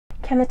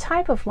Can the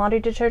type of laundry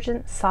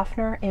detergent,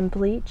 softener, and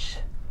bleach,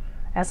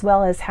 as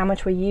well as how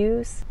much we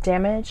use,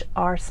 damage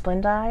our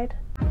Splendide?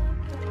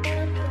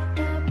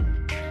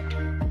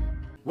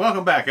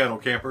 Welcome back,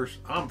 adult campers.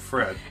 I'm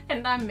Fred.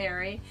 And I'm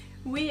Mary.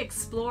 We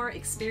explore,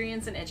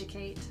 experience, and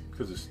educate.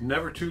 Because it's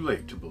never too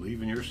late to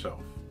believe in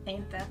yourself.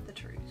 Ain't that the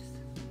truth?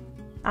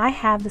 I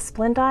have the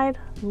Splendide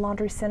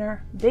Laundry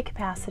Center Big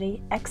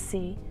Capacity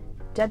XC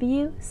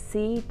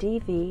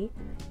WCDV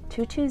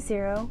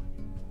 220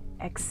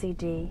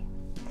 XCD.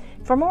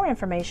 For more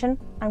information,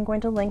 I'm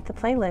going to link the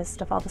playlist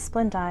of all the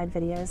Splendide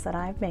videos that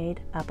I've made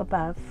up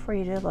above for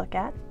you to look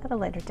at a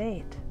later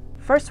date.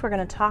 First, we're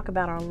going to talk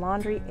about our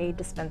Laundry Aid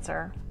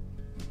Dispenser.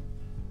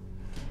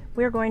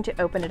 We're going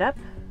to open it up,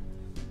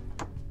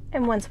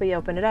 and once we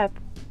open it up,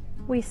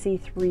 we see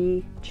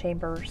 3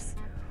 chambers,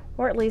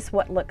 or at least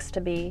what looks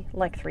to be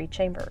like 3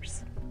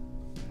 chambers.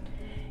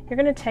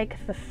 You're going to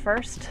take the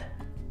first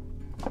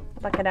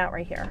bucket out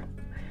right here.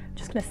 I'm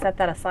just going to set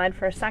that aside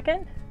for a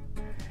second.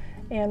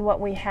 And what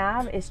we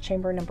have is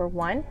chamber number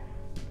 1,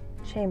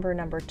 chamber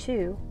number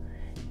 2,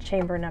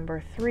 chamber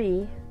number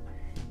 3,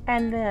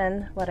 and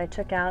then what I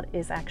took out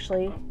is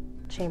actually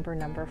chamber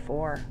number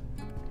 4.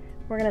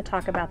 We're going to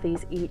talk about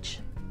these each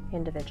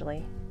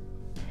individually.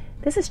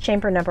 This is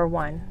chamber number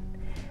 1.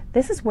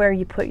 This is where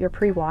you put your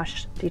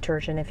pre-wash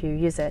detergent if you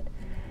use it.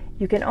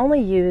 You can only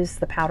use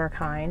the powder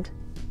kind,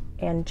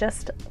 and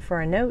just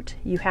for a note,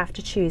 you have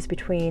to choose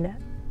between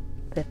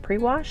the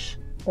pre-wash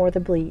or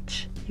the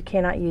bleach. You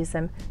cannot use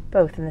them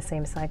both in the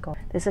same cycle.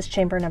 This is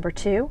chamber number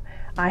 2.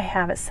 I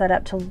have it set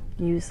up to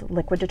use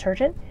liquid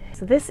detergent.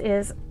 So this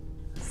is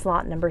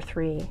slot number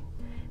 3.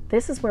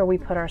 This is where we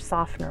put our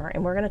softener,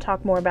 and we're going to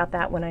talk more about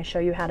that when I show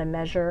you how to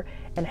measure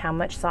and how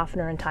much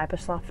softener and type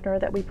of softener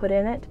that we put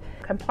in it.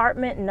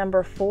 Compartment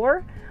number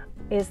 4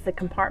 is the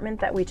compartment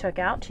that we took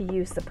out to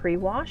use the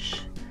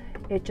pre-wash.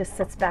 It just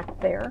sits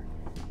back there,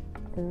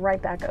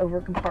 right back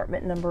over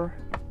compartment number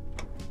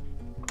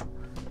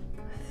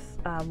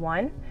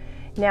 1.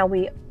 Now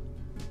we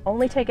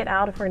only take it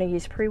out if we're going to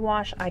use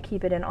pre-wash. I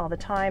keep it in all the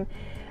time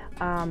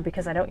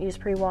because I don't use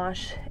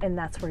pre-wash, and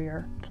that's where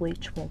your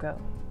bleach will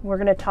go. We're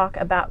going to talk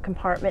about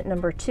compartment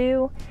number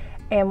 2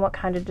 and what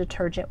kind of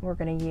detergent we're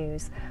going to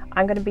use.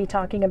 I'm going to be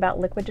talking about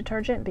liquid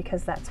detergent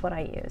because that's what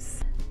I use.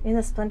 In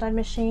the Splendide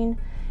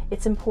machine,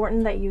 it's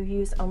important that you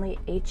use only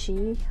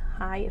HE,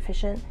 high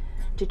efficient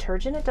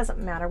detergent. It doesn't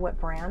matter what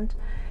brand.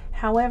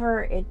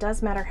 However, it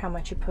does matter how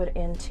much you put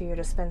into your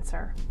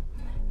dispenser.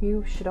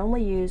 You should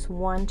only use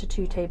 1 to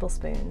 2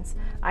 tablespoons.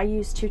 I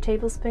use 2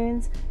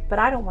 tablespoons, but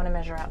I don't want to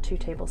measure out 2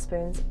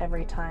 tablespoons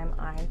every time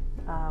I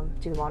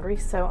do laundry,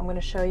 so I'm going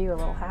to show you a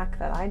little hack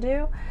that I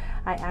do.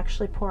 I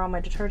actually pour all my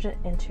detergent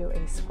into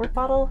a squirt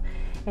bottle,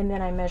 and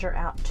then I measure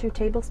out 2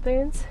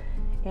 tablespoons,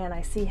 and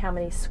I see how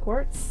many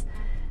squirts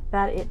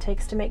that it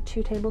takes to make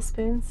 2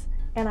 tablespoons,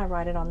 and I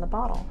write it on the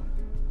bottle.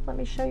 Let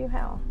me show you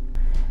how.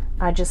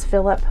 I just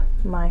fill up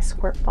my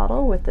squirt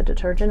bottle with the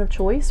detergent of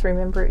choice.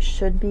 Remember, it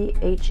should be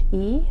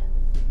HE.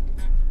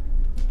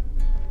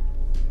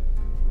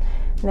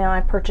 Now,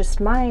 I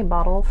purchased my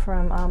bottle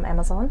from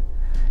Amazon.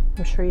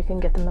 I'm sure you can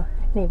get them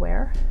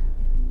anywhere.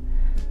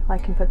 I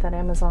can put that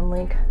Amazon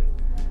link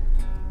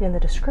in the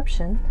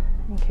description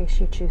in case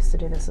you choose to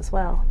do this as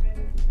well.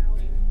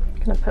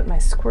 I'm going to put my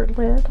squirt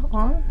lid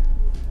on.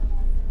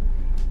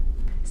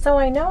 So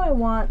I know I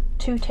want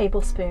 2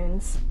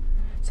 tablespoons.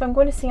 So I'm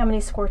going to see how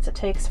many squirts it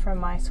takes from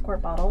my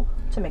squirt bottle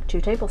to make 2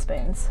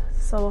 tablespoons.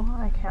 So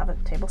I have a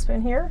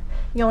tablespoon here.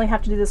 You only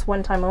have to do this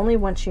one time only.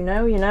 Once you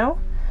know, you know.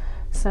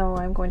 So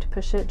I'm going to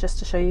push it just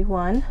to show you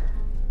 1,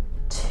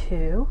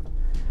 2,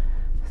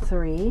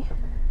 3,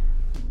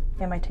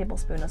 and my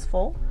tablespoon is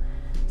full.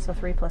 So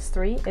 3 plus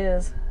 3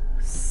 is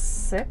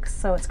 6.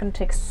 So it's going to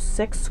take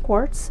 6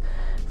 squirts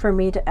for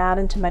me to add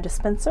into my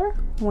dispenser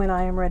when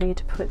I am ready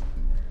to put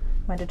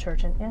my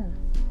detergent in.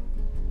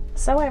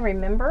 So I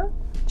remember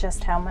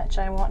just how much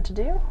I want to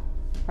do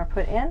or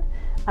put in.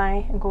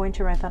 I am going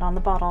to write that on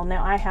the bottle.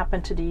 Now I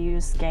happen to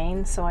use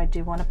Gain, so I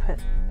do want to put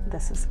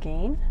this as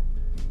Gain.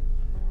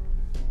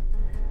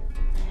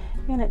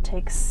 And it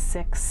takes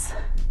 6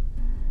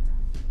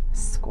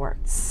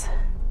 squirts.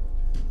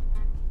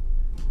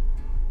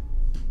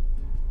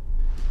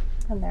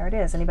 And there it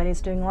is. Anybody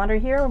who's doing laundry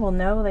here will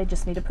know they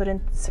just need to put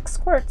in 6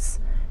 squirts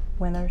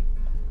when they're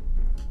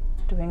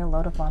doing a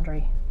load of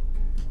laundry.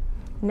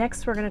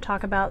 Next, we're going to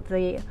talk about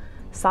the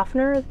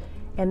softener,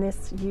 and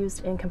this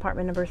used in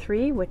compartment number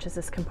 3, which is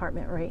this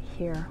compartment right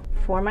here.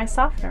 For my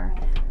softener,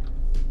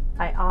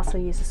 I also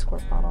use a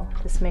squirt bottle.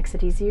 This makes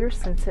it easier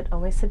since it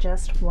only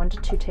suggests 1 to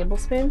 2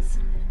 tablespoons.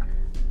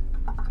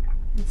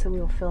 And so we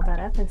will fill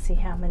that up and see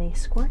how many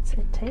squirts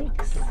it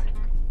takes.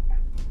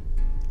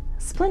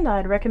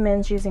 Splendide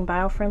recommends using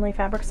bio-friendly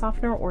fabric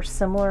softener or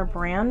similar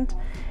brand.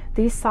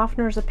 These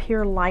softeners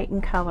appear light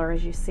in color.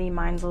 As you see,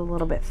 mine's a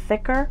little bit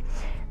thicker.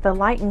 The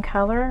light in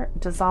color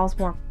dissolves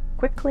more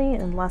quickly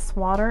in less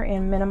water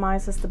and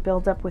minimizes the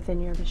buildup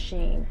within your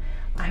machine.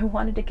 I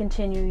wanted to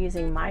continue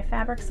using my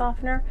fabric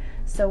softener,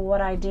 so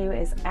what I do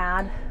is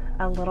add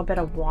a little bit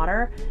of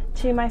water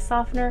to my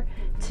softener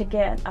to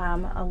get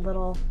a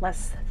little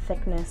less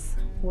thickness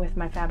with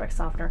my fabric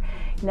softener.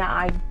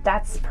 Now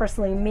that's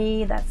personally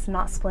me, that's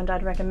not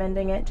Splendide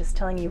recommending it, just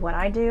telling you what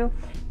I do.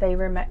 They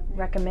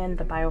recommend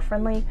the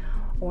bio-friendly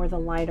or the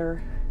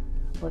lighter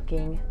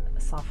looking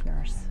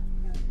softeners.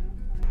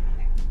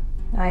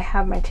 I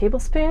have my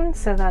tablespoon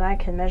so that I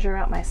can measure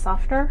out my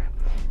softener.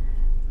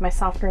 My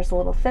softener is a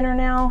little thinner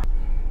now.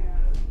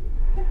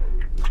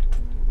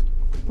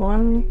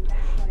 1,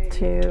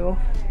 2,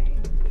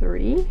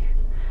 3,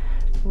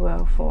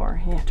 whoa,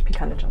 4. You have to be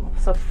kind of gentle.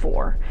 So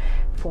 4.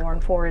 4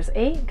 and 4 is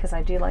 8, because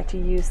I do like to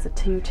use the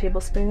 2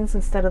 tablespoons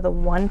instead of the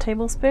 1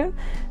 tablespoon.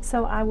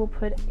 So I will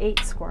put 8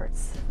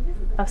 squirts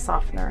of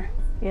softener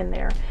in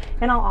there.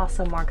 And I'll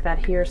also mark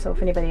that here, so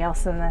if anybody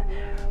else in the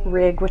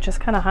rig, which is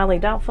kind of highly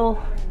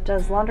doubtful,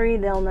 does laundry,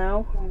 they'll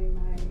know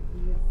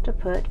to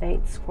put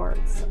 8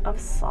 squirts of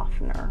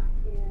softener.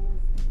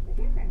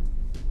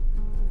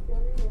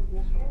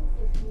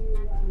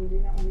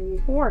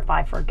 Or if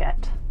I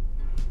forget.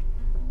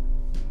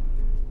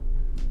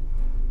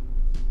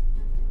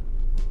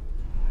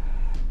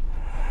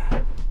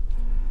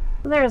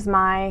 There's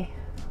my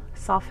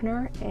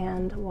softener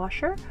and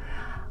washer.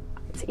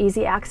 It's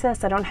easy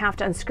access. I don't have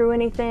to unscrew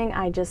anything.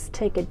 I just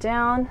take it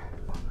down.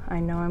 I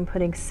know I'm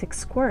putting 6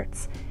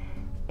 squirts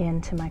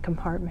into my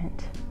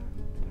compartment.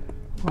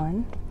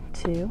 1,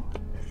 2,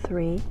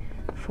 3,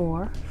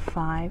 4,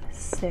 5,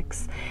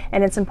 6.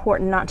 And it's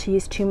important not to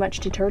use too much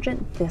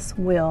detergent. This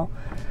will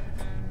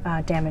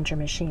damage your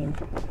machine.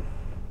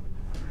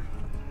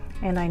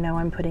 And I know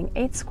I'm putting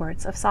 8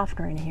 squirts of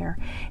softener in here.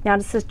 Now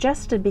it's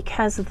suggested,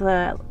 because of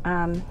the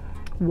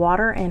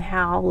water and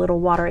how little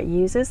water it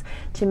uses,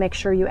 to make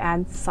sure you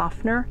add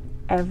softener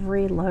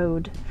every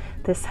load.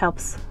 This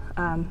helps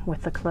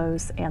with the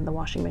clothes and the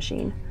washing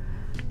machine.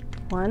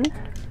 1,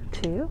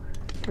 2,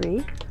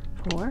 3,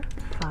 4,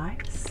 5,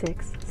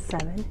 6,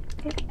 7,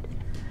 8.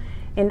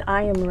 And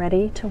I am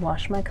ready to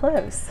wash my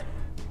clothes.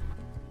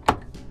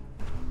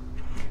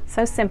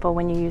 So simple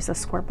when you use the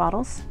squirt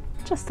bottles.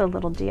 Just a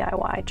little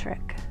DIY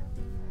trick.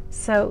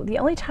 So the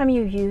only time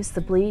you use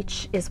the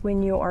bleach is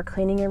when you are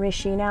cleaning your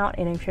machine out,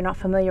 and if you're not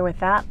familiar with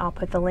that, I'll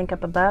put the link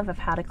up above of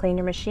how to clean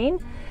your machine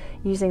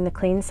using the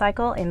clean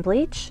cycle and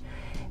bleach.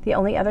 The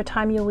only other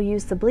time you will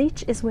use the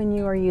bleach is when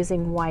you are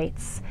using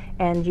whites,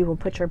 and you will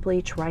put your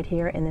bleach right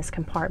here in this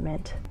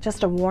compartment.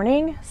 Just a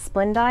warning,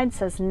 Splendide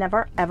says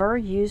never ever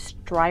use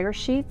dryer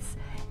sheets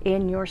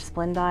in your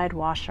Splendide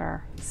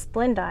washer.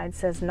 Splendide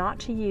says not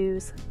to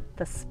use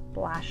the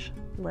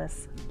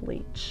splashless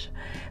bleach.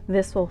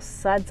 This will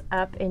suds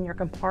up in your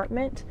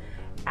compartment,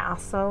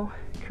 also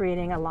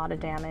creating a lot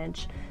of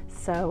damage.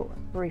 So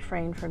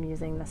refrain from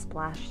using the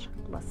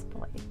splashless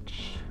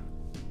bleach.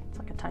 It's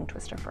like a tongue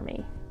twister for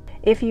me.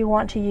 If you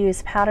want to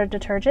use powdered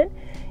detergent,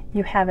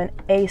 you have an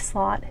A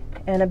slot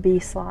and a B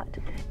slot.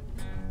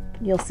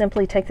 You'll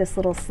simply take this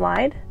little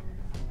slide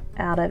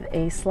out of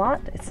A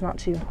slot. It's not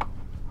too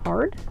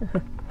hard.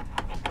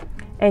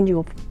 And you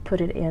will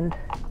put it in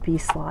B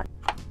slot.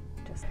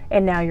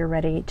 And now you're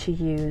ready to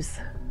use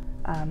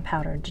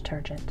powdered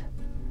detergent.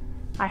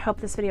 I hope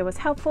this video was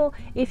helpful.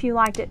 If you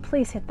liked it,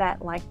 please hit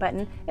that like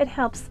button. It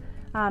helps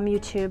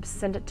YouTube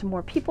send it to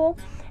more people.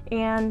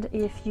 And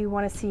if you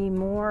want to see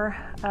more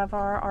of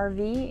our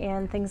RV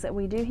and things that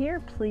we do here,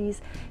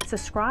 please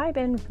subscribe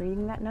and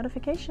ring that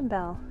notification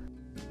bell.